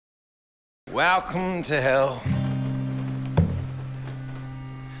Welcome to hell.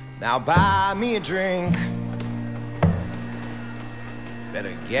 Now buy me a drink.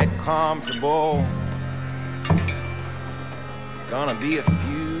 Better get comfortable. It's gonna be a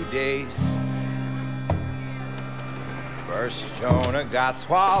few days. First Jonah got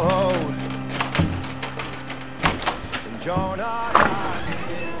swallowed. Then Jonah got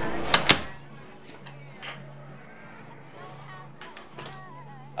spit.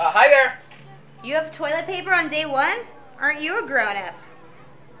 Hi there. You have toilet paper on day one? Aren't you a grown-up?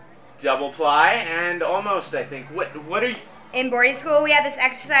 Double ply and almost, I think. What are you? In boarding school, we had this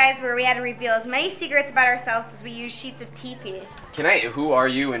exercise where we had to reveal as many secrets about ourselves as we used sheets of TP. Who are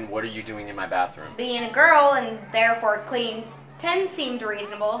you and what are you doing in my bathroom? Being a girl and therefore clean 10 seemed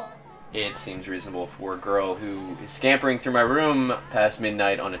reasonable. It seems reasonable for a girl who is scampering through my room past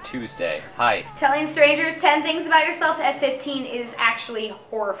midnight on a Tuesday. Hi. Telling strangers 10 things about yourself at 15 is actually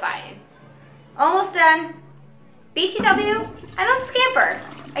horrifying. Almost done. BTW, I don't scamper.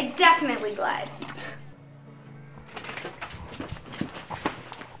 I definitely glide.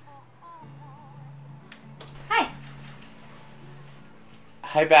 Hi.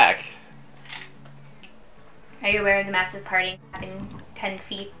 Hi back. Are you aware of the massive party happening 10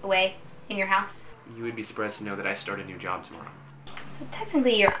 feet away in your house? You would be surprised to know that I start a new job tomorrow. So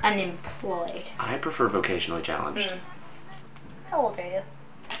technically you're unemployed. I prefer vocationally challenged. How old are you?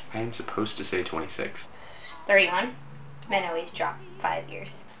 I am supposed to say 26. 31. Men always drop 5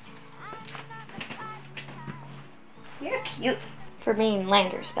 years. You're cute for being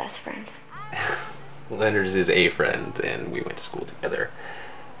Lander's best friend. Leonard's is a friend and we went to school together.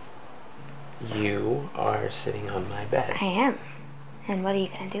 You are sitting on my bed. I am. And what are you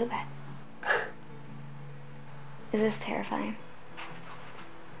gonna do about it? Is this terrifying?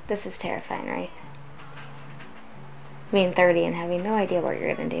 This is terrifying, right? Being 30 and having no idea what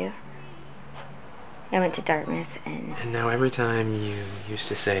you're gonna do. I went to Dartmouth and now every time you used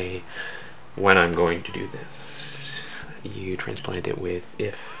to say, when I'm going to do this, you transplant it with,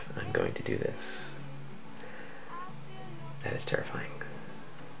 if I'm going to do this. That is terrifying.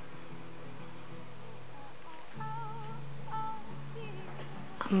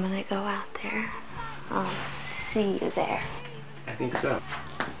 I'm gonna go out there. I'll see you there. I think so.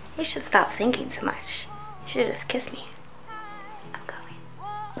 You should stop thinking so much. You should just kiss me. I'm going.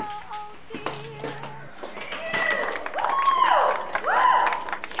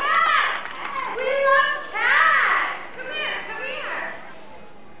 Cat! We love Cat! Come here.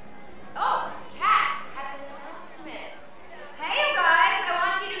 Oh, Cat has an announcement. Hey, you guys, I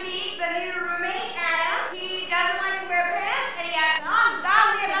want you to meet the new roommate, Adam. He doesn't like to wear pants, and he has an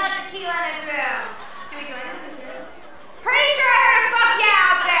ungodly amount of tequila in his room. Should we join him in his room? Pretty sure I heard a fuck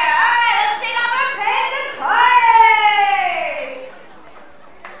yeah out there. All right, let's take off our pants and party!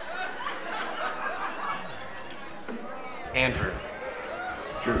 Andrew.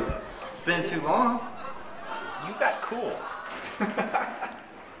 Drew. It's been too long. You got cool.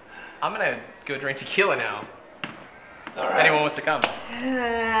 I'm gonna go drink tequila now. All If right. anyone wants to come.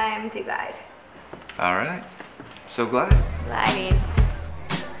 I'm too glad. All right. So glad. Gliding.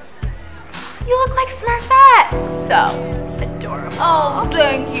 You look like Smurfette. So adorable. Oh,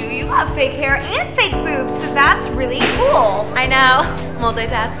 thank you. You got fake hair and fake boobs, so that's really cool. I know.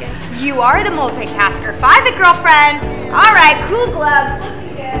 Multitasking. You are the multitasker. Find the girlfriend. All right, cool gloves.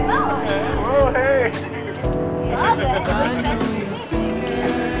 Looking good. Oh, hey. Love it.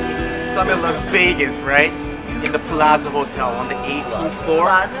 So I'm in Las Vegas, right? In the Plaza Hotel on the 18th floor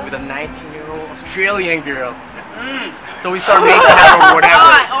with a 19-year-old Australian girl. So we start making out or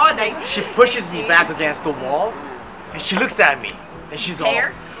whatever. She pushes me back against the wall and she looks at me and she's all,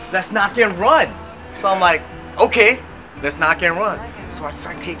 let's knock and run. So I'm like, okay, let's knock and run. So I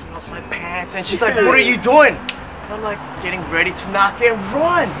start taking off my pants and she's like, what are you doing? And I'm like, getting ready to knock and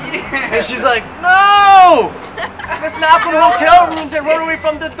run. And she's like, no! Let's knock on hotel rooms and run away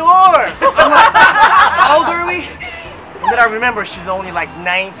from the door. I'm like, how old are we? And then I remember she's only like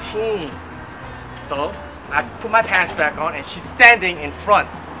 19. So I put my pants back on and she's standing in front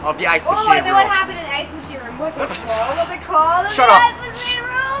of the ice machine room. and then what happened in the ice machine room? Was it cold? Was it cold in Shut the up. ice machine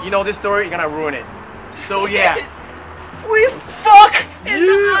room? You know this story, you're gonna ruin it. So yeah, we fuck in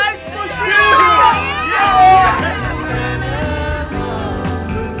the ice machine!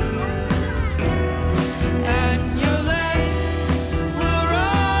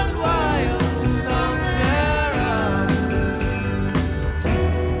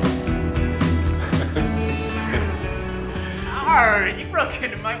 You broke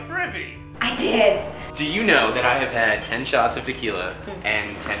into my privy. I did. Do you know that I have had 10 shots of tequila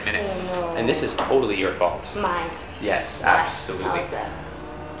and 10 minutes? Oh, no. And this is totally your fault. Mine. Yes, How absolutely. is that?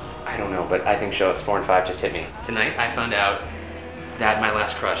 I don't know, but I think shots 4 and 5 just hit me. Tonight, I found out that my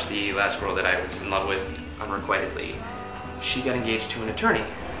last crush, the last girl that I was in love with unrequitedly, she got engaged to an attorney.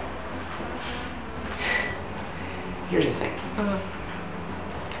 Here's the thing.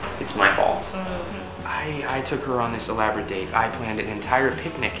 It's my fault. I took her on this elaborate date. I planned an entire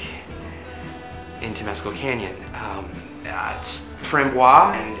picnic in Laurel Canyon.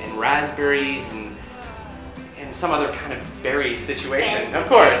 Framboise and raspberries and some other kind of berry situation. Of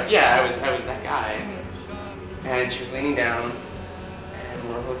course, yeah, I was that guy. And she was leaning down and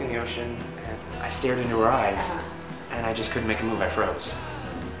we were looking at the ocean and I stared into her eyes and I just couldn't make a move. I froze.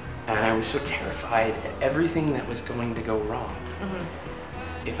 And I was so terrified at everything that was going to go wrong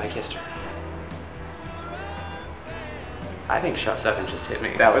if I kissed her. I think shot 7 just hit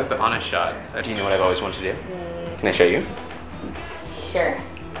me. That was the honest shot. Do you know what I've always wanted to do? Can I show you? Sure.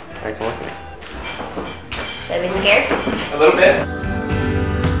 All right, come with me. Should I be scared? A little bit.